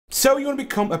So you want to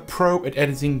become a pro at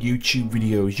editing YouTube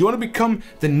videos. You want to become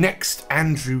the next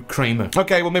Andrew Kramer.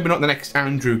 Okay, well maybe not the next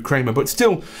Andrew Kramer, but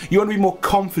still, you want to be more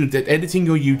confident at editing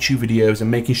your YouTube videos and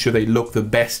making sure they look the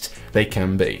best they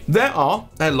can be. There are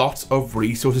a lot of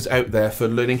resources out there for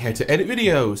learning how to edit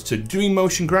videos, to doing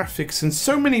motion graphics, and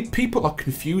so many people are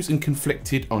confused and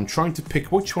conflicted on trying to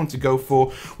pick which one to go for,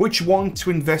 which one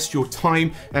to invest your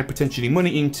time and potentially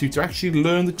money into to actually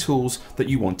learn the tools that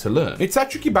you want to learn. It's that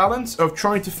tricky balance of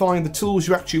trying to find the tools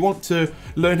you actually want to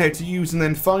learn how to use and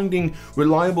then finding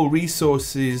reliable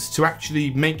resources to actually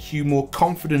make you more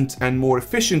confident and more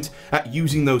efficient at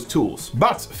using those tools.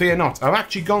 But fear not, I've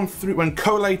actually gone through and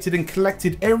collated and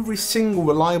collected every single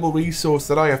reliable resource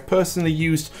that I have personally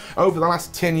used over the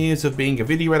last 10 years of being a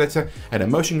video editor and a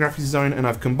motion graphics designer, and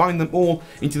I've combined them all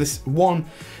into this one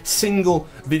single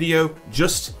video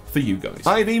just for you guys.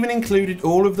 I've even included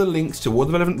all of the links to all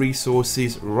the relevant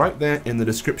resources right there in the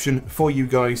description for you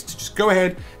guys to just go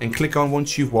ahead and click on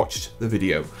once you've watched the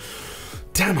video.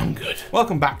 Damn, I'm good.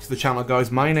 Welcome back to the channel,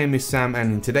 guys. My name is Sam,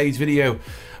 and in today's video,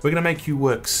 we're gonna make you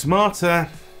work smarter,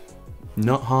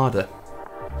 not harder.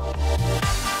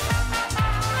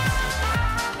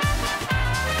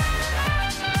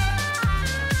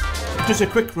 Just a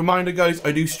quick reminder, guys,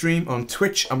 I do stream on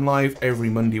Twitch. I'm live every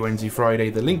Monday, Wednesday, Friday.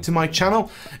 The link to my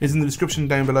channel is in the description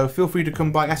down below. Feel free to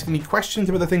come by, ask any questions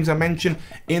about the things I mention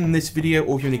in this video,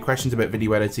 or if you have any questions about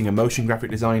video editing and motion graphic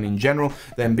design in general,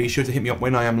 then be sure to hit me up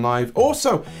when I am live.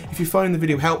 Also, if you find the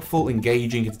video helpful,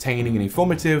 engaging, entertaining, and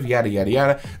informative, yada, yada,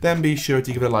 yada, then be sure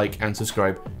to give it a like and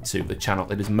subscribe to the channel.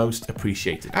 It is most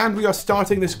appreciated. And we are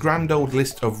starting this grand old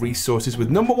list of resources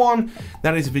with number one,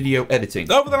 that is video editing.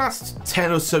 Over the last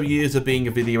 10 or so years of being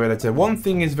a video editor, one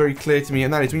thing is very clear to me,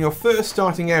 and that is when you're first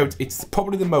starting out, it's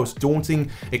probably the most daunting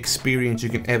experience you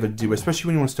can ever do, especially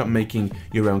when you want to start making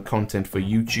your own content for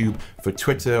YouTube, for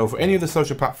Twitter, or for any other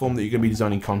social platform that you're going to be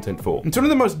designing content for. It's one of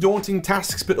the most daunting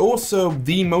tasks, but also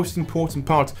the most important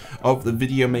part of the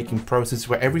video making process,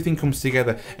 where everything comes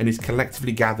together and is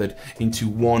collectively gathered into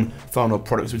one final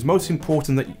product. So it's most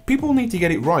important that people need to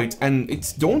get it right, and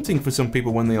it's daunting for some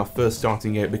people when they are first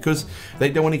starting out because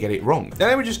they don't want to get it wrong. Now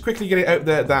let me just quickly get it out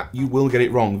there that you will get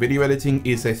it wrong. Video editing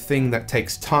is a thing that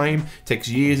takes time, takes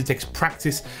years, it takes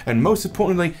practice, and most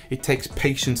importantly, it takes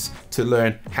patience to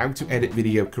learn how to edit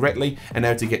video correctly and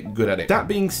how to get good at it. That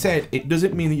being said, it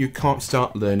doesn't mean that you can't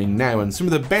start learning now, and some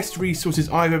of the best resources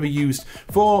I've ever used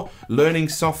for learning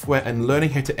software and learning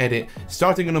how to edit,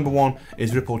 starting at number one,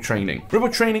 is Ripple Training. Ripple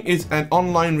Training is an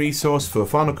online resource for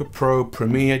Final Cut Pro,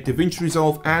 Premiere, DaVinci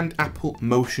Resolve, and Apple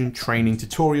Motion training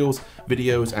tutorials,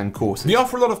 videos, and courses. They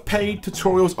offer a lot of paid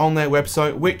tutorials on their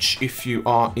website, which, if you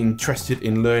are interested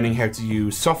in learning how to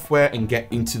use software and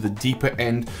get into the deeper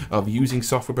end of using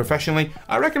software professionally,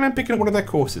 I recommend picking up one of their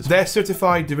courses. Their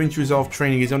certified DaVinci Resolve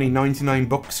training is only 99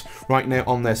 bucks right now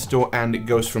on their store, and it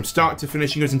goes from start to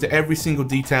finish. It goes into every single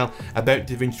detail about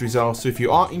DaVinci Resolve. So if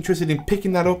you are interested in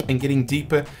picking that up and getting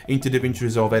deeper into DaVinci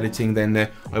Resolve editing, then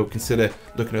I would consider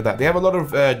looking at that. They have a lot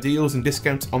of deals and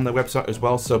discounts on their website as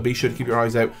well, so be sure to keep your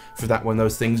eyes out for that when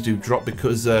those things do drop,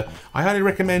 because I highly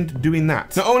recommend doing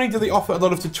that. Not only do they offer a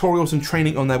lot of tutorials and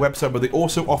training on their website, but they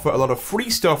also offer a lot of free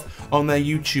stuff on their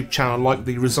YouTube channel, like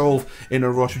the Resolve in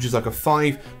a Rush, which is like a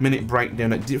 5-minute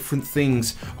breakdown at different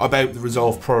things about the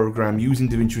Resolve program, using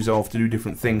DaVinci Resolve to do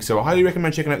different things. So I highly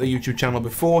recommend checking out their YouTube channel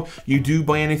before you do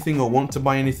buy anything or want to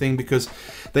buy anything, because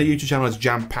their YouTube channel is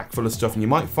jam-packed full of stuff, and you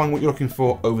might find what you're looking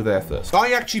for over there first.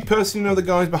 I actually personally know the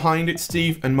guys behind it.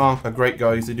 Steve and Mark are great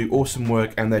guys. They do awesome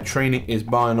work, and their training is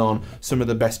buying on some of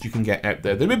the best you can get out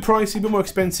there. They're a bit pricey, a bit more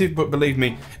expensive, but believe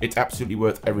me, it's absolutely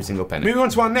worth every single penny. Moving on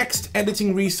to our next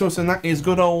editing resource, and that is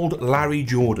good old Larry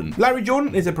Jordan. Larry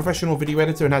Jordan is a professional video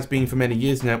editor and has been for many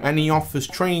years now, and he offers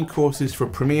training courses for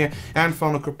Premiere and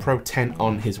Final Cut Pro 10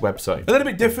 on his website. A little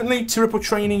bit differently to Ripple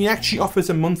Training, he actually offers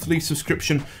a monthly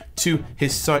subscription to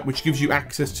his site, which gives you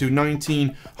access to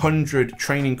 1,900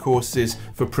 training courses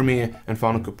for Premiere and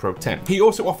Final Cut Pro 10. He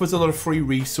also offers a lot of free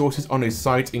resources on his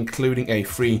site, including a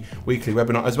free weekly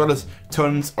webinar, as well as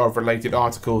tons of related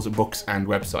articles, books, and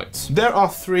websites. There are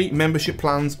 3 membership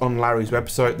plans on Larry's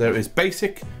website. There is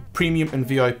Basic, Premium, and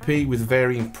VIP, with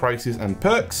varying prices and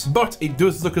perks, but it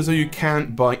does look as though you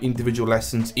can buy individual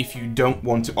lessons if you don't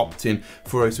want to opt in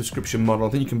for a subscription model. I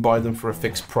think you can buy them for a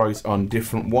fixed price on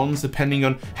different ones depending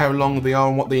on how long they are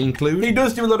and what they include. He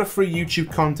does do a lot of free YouTube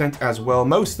content as well,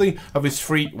 mostly of his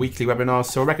free weekly webinars,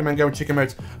 so I recommend go and check him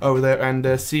out over there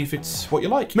and see if it's what you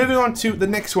like. Moving on to the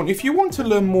next one. If you want to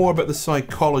learn more about the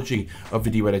psychology of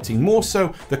video editing, more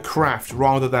so the craft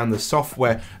rather than the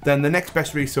software, then the next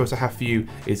best resource I have for you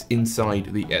is is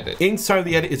Inside the Edit. Inside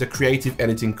the Edit is a creative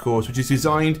editing course which is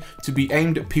designed to be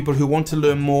aimed at people who want to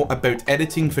learn more about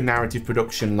editing for narrative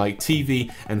production like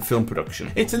TV and film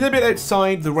production. It's a little bit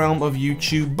outside the realm of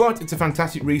YouTube, but it's a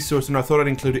fantastic resource, and I thought I'd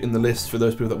include it in the list for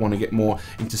those people that want to get more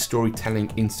into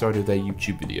storytelling inside of their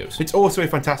YouTube videos. It's also a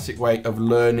fantastic way of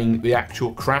learning the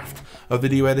actual craft of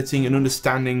video editing and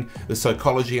understanding the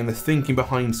psychology and the thinking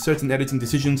behind certain editing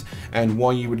decisions and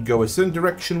why you would go a certain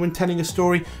direction when telling a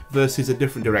story versus a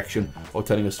different direction or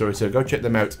telling a story. So go check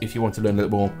them out if you want to learn a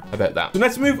little more about that. So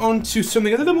let's move on to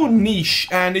something a little more niche,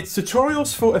 and it's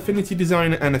tutorials for Affinity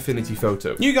Designer and Affinity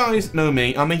Photo. You guys know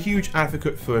me, I'm a huge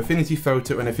advocate for Affinity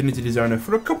Photo and Affinity Designer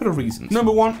for a couple of reasons.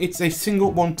 Number one, it's a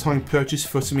single one-time purchase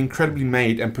for some incredibly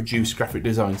made and produced graphic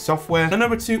design software. And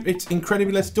number two, it's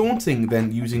incredibly less daunting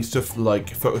than using stuff like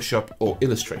Photoshop or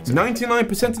Illustrator.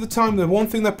 99% of the time, the one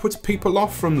thing that puts people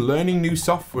off from learning new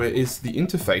software is the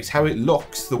interface, how it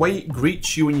looks, the way it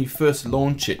greets you when you first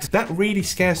launch it. That really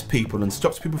scares people and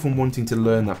stops people from wanting to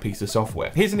learn that piece of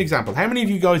software. Here's an example. How many of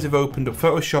you guys have opened up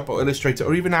Photoshop or Illustrator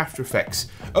or even After Effects,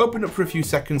 opened up for a few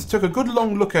seconds, took a good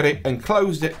long look at it and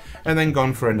closed it and then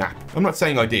gone for a nap? I'm not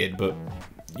saying I did, but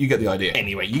you get the idea.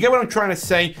 Anyway, you get what I'm trying to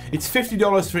say. It's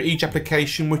 $50 for each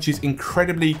application, which is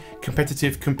incredibly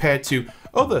competitive compared to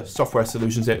other software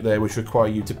solutions out there which require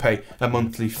you to pay a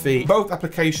monthly fee. Both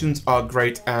applications are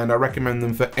great, and I recommend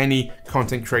them for any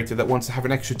content creator that wants to have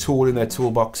an extra tool in their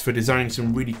toolbox for designing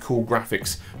some really cool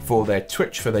graphics for their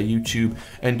Twitch, for their YouTube,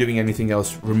 and doing anything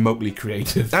else remotely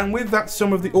creative. And with that,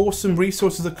 some of the awesome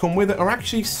resources that come with it are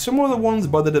actually some of the ones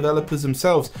by the developers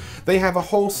themselves. They have a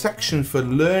whole section for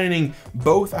learning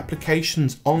both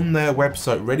applications on their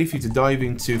website, ready for you to dive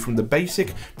into, from the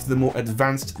basic to the more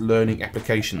advanced learning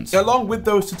applications. Along with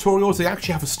those tutorials, they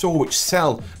actually have a store which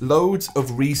sell loads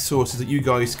of resources that you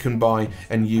guys can buy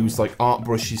and use, like art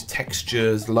brushes,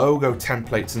 textures, logo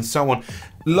templates, and so on.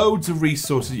 Loads of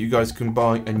resources that you guys can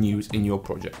buy and use in your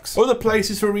projects. Other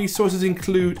places for resources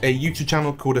include a YouTube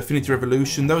channel called Affinity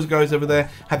Revolution. Those guys over there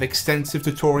have extensive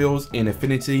tutorials in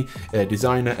Affinity,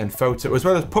 Designer and Photo, as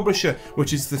well as Publisher,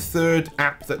 which is the third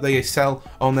app that they sell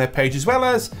on their page, as well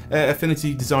as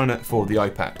Affinity Designer for the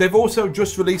iPad. They've also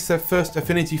just released their first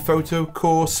Affinity Photo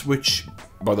course, which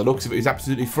by the looks of it is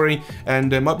absolutely free,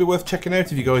 and might be worth checking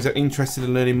out if you guys are interested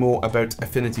in learning more about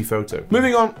Affinity Photo.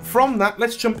 Moving on from that,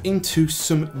 let's jump into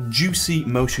some juicy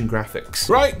motion graphics.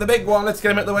 Right, the big one, let's get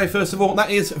them out of the way first of all.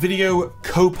 That is Video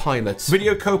Copilot.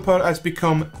 Video Copilot has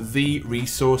become the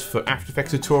resource for After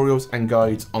Effects tutorials and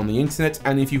guides on the internet,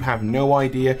 and if you have no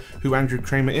idea who Andrew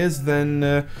Kramer is,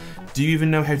 then do you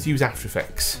even know how to use After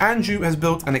Effects? Andrew has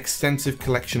built an extensive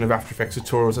collection of After Effects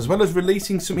tutorials, as well as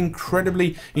releasing some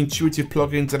incredibly intuitive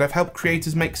plugins that have helped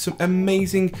creators make some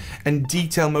amazing and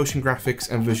detailed motion graphics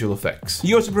and visual effects.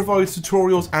 He also provides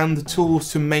tutorials and the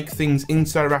tools to make things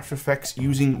inside of After Effects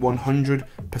using 100%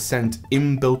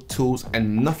 inbuilt tools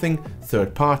and nothing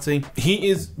third party. He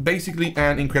is basically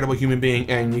an incredible human being,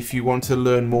 and if you want to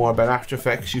learn more about After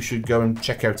Effects, you should go and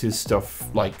check out his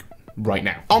stuff like right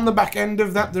now. On the back end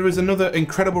of that, there is another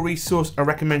incredible resource I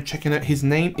recommend checking out. His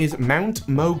name is Mount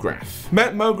MoGraph.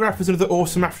 Mount MoGraph is another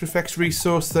awesome After Effects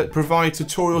resource that provides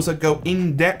tutorials that go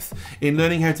in depth in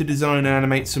learning how to design and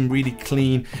animate some really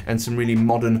clean and some really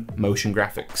modern motion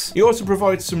graphics. He also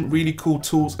provides some really cool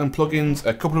tools and plugins,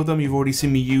 a couple of them you've already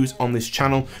seen me use on this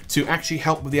channel, to actually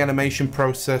help with the animation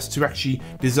process, to actually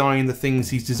design the things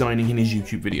he's designing in his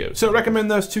YouTube videos. So I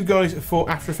recommend those two guys for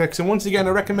After Effects, and once again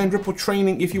I recommend Ripple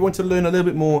Training if you want to learn a little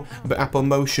bit more about Apple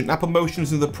Motion. Apple Motion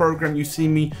is another program you see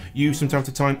me use from time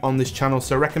to time on this channel,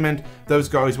 so I recommend those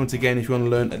guys once again if you want to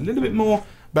learn a little bit more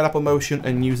about Apple Motion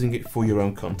and using it for your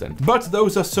own content. But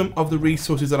those are some of the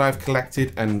resources that I've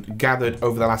collected and gathered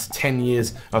over the last 10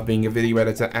 years of being a video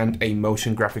editor and a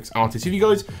motion graphics artist. If you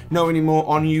guys know any more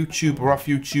on YouTube or off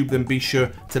YouTube, then be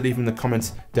sure to leave them in the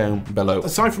comments down below.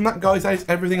 Aside from that, guys, that is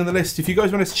everything on the list. If you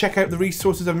guys want to check out the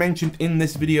resources I've mentioned in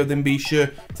this video, then be sure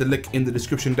to look in the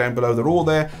description down below. They're all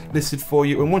there listed for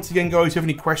you. And once again, guys, if you have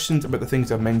any questions about the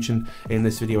things I've mentioned in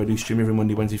this video, I do stream every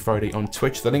Monday, Wednesday, Friday on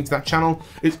Twitch. The link to that channel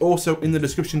is also in the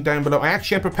description down below. I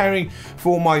actually am preparing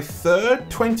for my third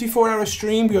 24-hour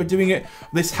stream. We are doing it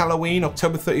this Halloween,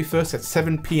 October 31st at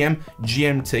 7 PM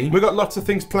GMT. We've got lots of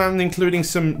things planned, including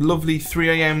some lovely 3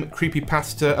 AM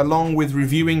creepypasta, along with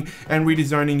reviewing and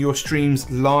redesigning your streams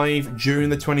live during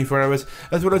the 24 hours,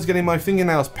 as well as getting my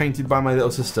fingernails painted by my little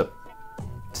sister.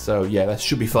 So yeah, that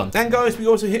should be fun. And guys, we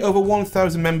also hit over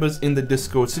 1,000 members in the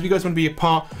Discord. So if you guys want to be a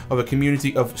part of a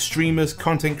community of streamers,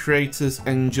 content creators,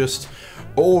 and just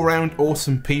all-round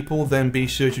awesome people, then be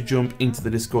sure to jump into the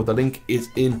Discord. The link is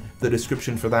in the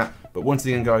description for that. But once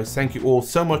again, guys, thank you all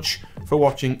so much for for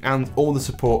watching and all the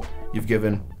support you've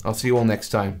given. I'll see you all next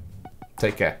time.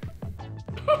 Take care.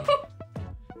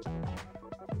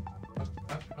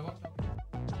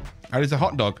 That is a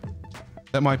hot dog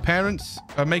that my parents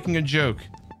are making a joke.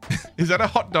 Is that a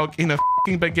hot dog in a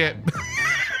f***ing baguette?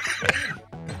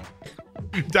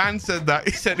 Dan said that.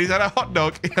 He said, is that a hot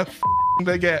dog in a f***ing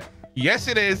baguette? Yes,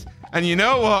 it is. And you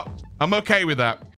know what? I'm okay with that.